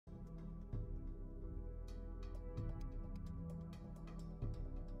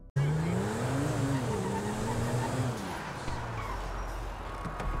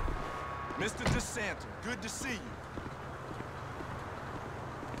Mr. DeSanta, good to see you.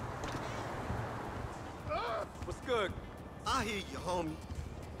 What's good? I hear you, homie.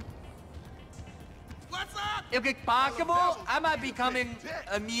 What's up? If it's possible, I might be becoming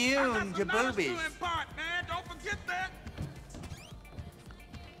immune to boobies. Part, man. Don't forget that.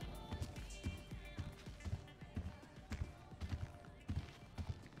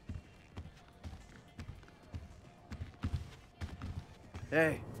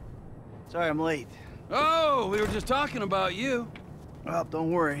 Hey, sorry I'm late. Oh, we were just talking about you. Well,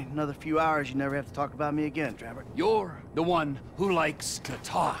 don't worry. Another few hours, you never have to talk about me again, Trevor. You're the one who likes to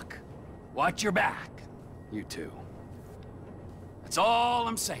talk. Watch your back, you two. That's all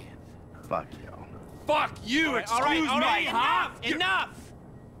I'm saying. Fuck you. Fuck you, excuse me, huh? Enough!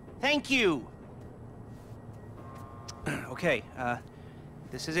 Thank you. Okay,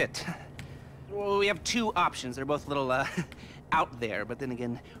 this is it. Well, we have two options. They're both a little, out there, but then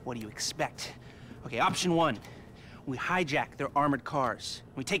again, what do you expect? Okay, option one. We hijack their armored cars.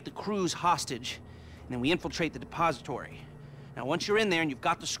 We take the crews hostage, and then we infiltrate the depository. Now, once you're in there and you've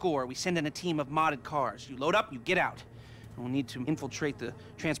got the score, we send in a team of modded cars. You load up, you get out. And we'll need to infiltrate the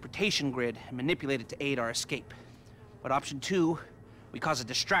transportation grid and manipulate it to aid our escape. But option two, we cause a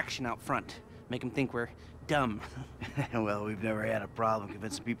distraction out front. Make them think we're dumb. Well, we've never had a problem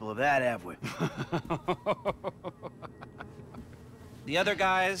convincing people of that, have we? The other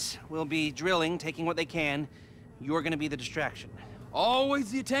guys will be drilling, taking what they can. You're gonna be the distraction.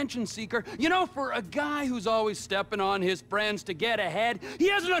 Always the attention seeker. You know, for a guy who's always stepping on his friends to get ahead, he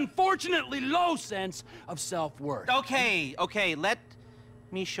has an unfortunately low sense of self-worth. Okay, let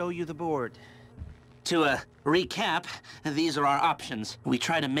me show you the board. To recap, these are our options. We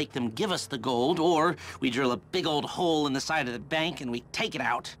try to make them give us the gold, or we drill a big old hole in the side of the bank and we take it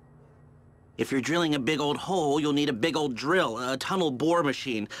out. If you're drilling a big old hole, you'll need a big old drill, a tunnel bore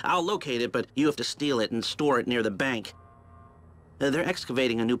machine. I'll locate it, but you have to steal it and store it near the bank. They're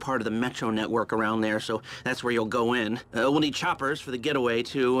excavating a new part of the metro network around there, so that's where you'll go in. We'll need choppers for the getaway,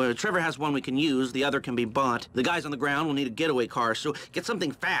 too. Trevor has one we can use. The other can be bought. The guys on the ground will need a getaway car, so get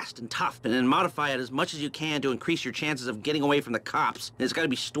something fast and tough, and then modify it as much as you can to increase your chances of getting away from the cops. It's got to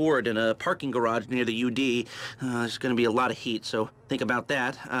be stored in a parking garage near the UD. There's going to be a lot of heat, so think about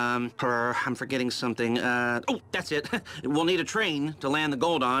that. I'm forgetting something. Oh, that's it. We'll need a train to land the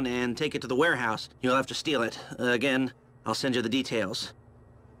gold on and take it to the warehouse. You'll have to steal it. Again, I'll send you the details.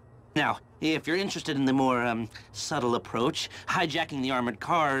 Now, if you're interested in the more, subtle approach, hijacking the armored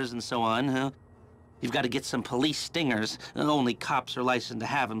cars and so on, you've got to get some police stingers. Only cops are licensed to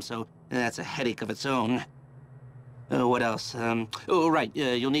have them, so that's a headache of its own. What else? Oh, right,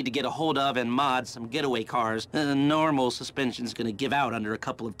 you'll need to get a hold of and mod some getaway cars. Normal suspension's gonna give out under a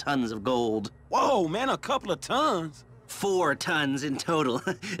couple of tons of gold. Whoa, man, a couple of tons. 4 tons in total.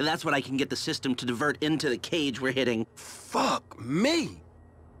 That's what I can get the system to divert into the cage we're hitting. Fuck me.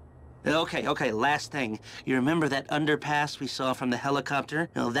 Okay, last thing. You remember that underpass we saw from the helicopter?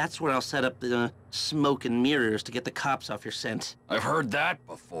 Well, that's where I'll set up the smoke and mirrors to get the cops off your scent. I've heard that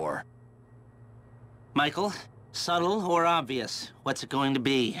before. Michael, subtle or obvious? What's it going to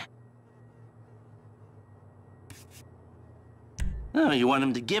be? Oh, you want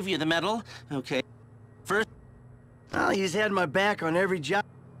him to give you the medal? Okay. First... Well, he's had my back on every job.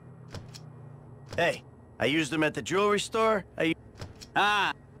 Hey, I used him at the jewelry store.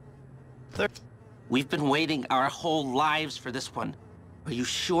 We've been waiting our whole lives for this one. Are you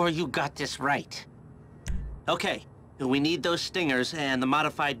sure you got this right? Okay, we need those stingers and the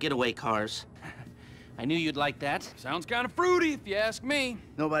modified getaway cars. I knew you'd like that. Sounds kind of fruity, if you ask me.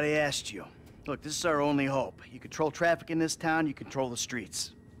 Nobody asked you. Look, this is our only hope. You control traffic in this town, you control the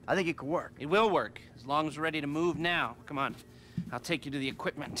streets. I think it could work. It will work, as long as we're ready to move now. Come on, I'll take you to the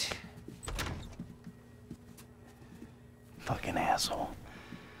equipment. Fucking asshole.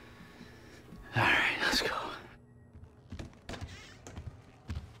 All right, let's go.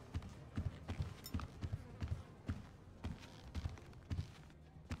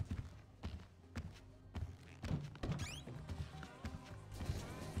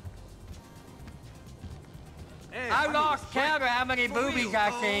 I lost count of how many boobies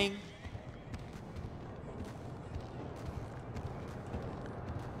I've seen.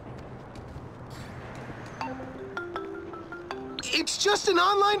 It's just an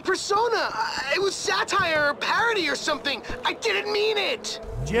online persona. It was satire or parody or something. I didn't mean it.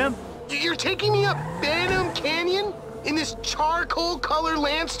 Jim? You're taking me up Phantom Canyon in this charcoal color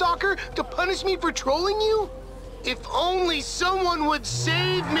Landstalker to punish me for trolling you? If only someone would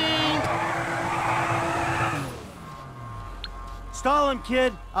save me. Stall him,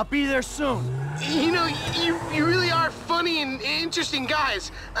 kid. I'll be there soon. You know, you really are funny and interesting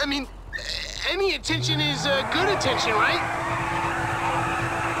guys. I mean, Any attention is good attention, right?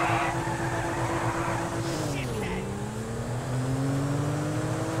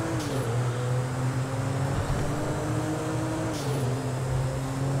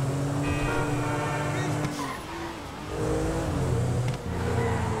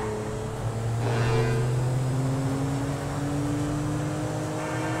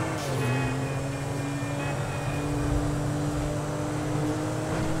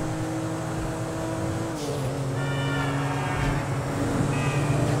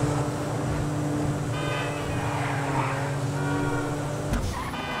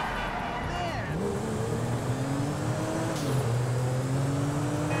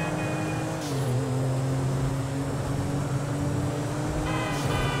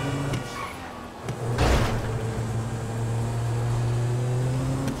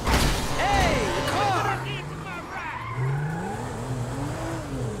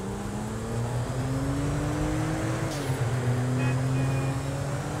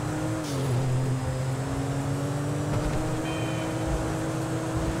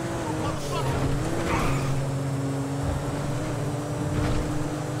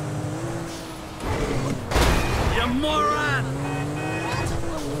 Moron!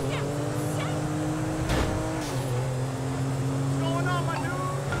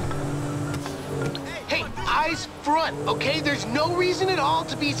 Hey, eyes front, okay? There's no reason at all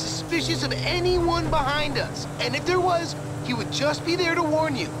to be suspicious of anyone behind us. And if there was, he would just be there to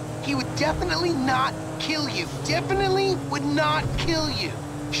warn you. He would definitely not kill you. Definitely would not kill you.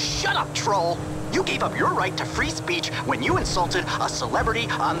 Shut up, troll! You gave up your right to free speech when you insulted a celebrity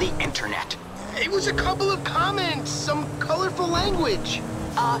on the internet. It was a couple of comments, some colorful language.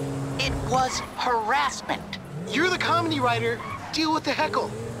 It was harassment. You're the comedy writer. Deal with the heckle.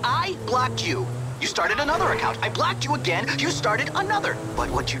 I blocked you. You started another account. I blocked you again. You started another.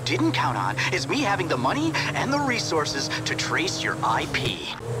 But what you didn't count on is me having the money and the resources to trace your IP.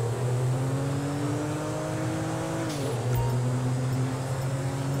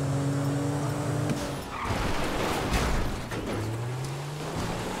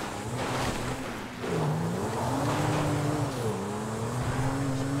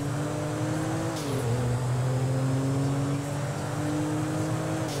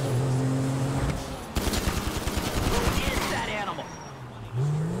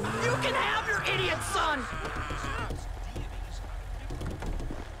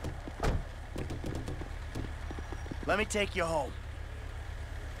 Let me take you home.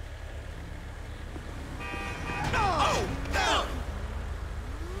 No! No!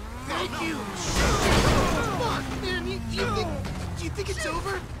 Thank you! Fuck, man, you think it's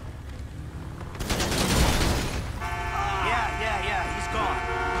over? Yeah, he's gone.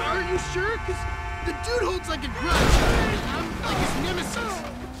 Are you sure? Because the dude holds like a grudge. I'm like his nemesis.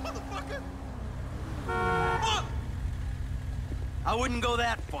 Motherfucker! I wouldn't go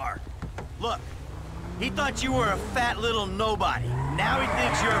that far. Look, he thought you were a fat little nobody. Now he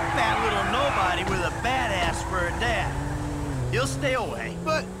thinks you're a fat little nobody with a badass for a dad. He'll stay away.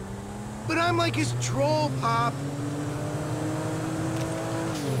 But I'm like his troll, Pop.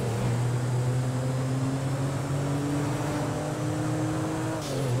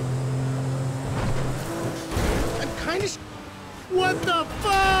 I'm kind of... What the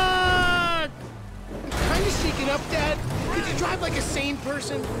fuck? I'm kind of shaken up, Dad. Could you drive like a sane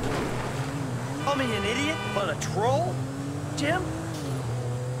person? Call me an idiot, but a troll? Jim?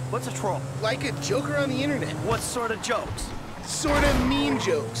 What's a troll? Like a joker on the internet. What sort of jokes? Sort of mean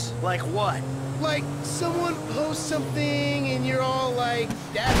jokes. Like what? Like someone posts something and you're all like,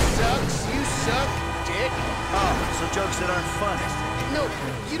 that sucks, you suck, dick. Oh, so jokes that aren't funny. No,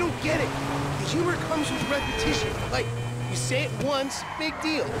 you don't get it. The humor comes with repetition. Like, you say it once, big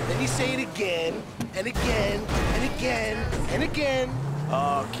deal. Then you say it again, and again, and again, and again.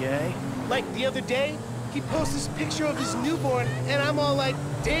 Okay. Like the other day, he posts this picture of his newborn, and I'm all like,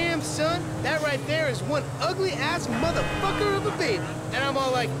 damn, son, that right there is one ugly-ass motherfucker of a baby. And I'm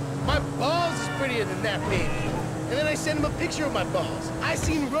all like, my balls is prettier than that baby. And then I send him a picture of my balls. I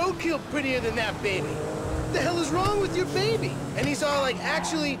seen roadkill prettier than that baby. What the hell is wrong with your baby? And he's all like,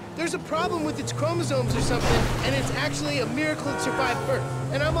 actually, there's a problem with its chromosomes or something, and it's actually a miracle it survived birth.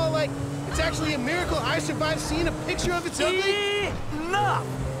 And I'm all like, it's actually a miracle I survived seeing a picture of its ugly? Enough!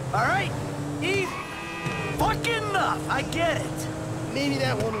 All right? Fucking enough! I get it. Maybe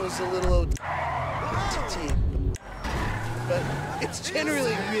that one was a little OT. But it's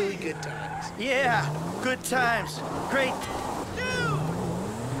generally really good times. Yeah, good times. Great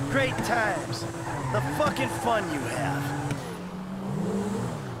times. The fucking fun you have.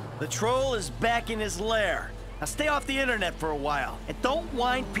 The troll is back in his lair. Now stay off the internet for a while, and don't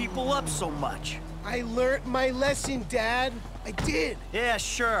wind people up so much. I learned my lesson, Dad. I did. Yeah,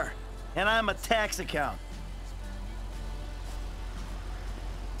 sure. And I'm a tax accountant.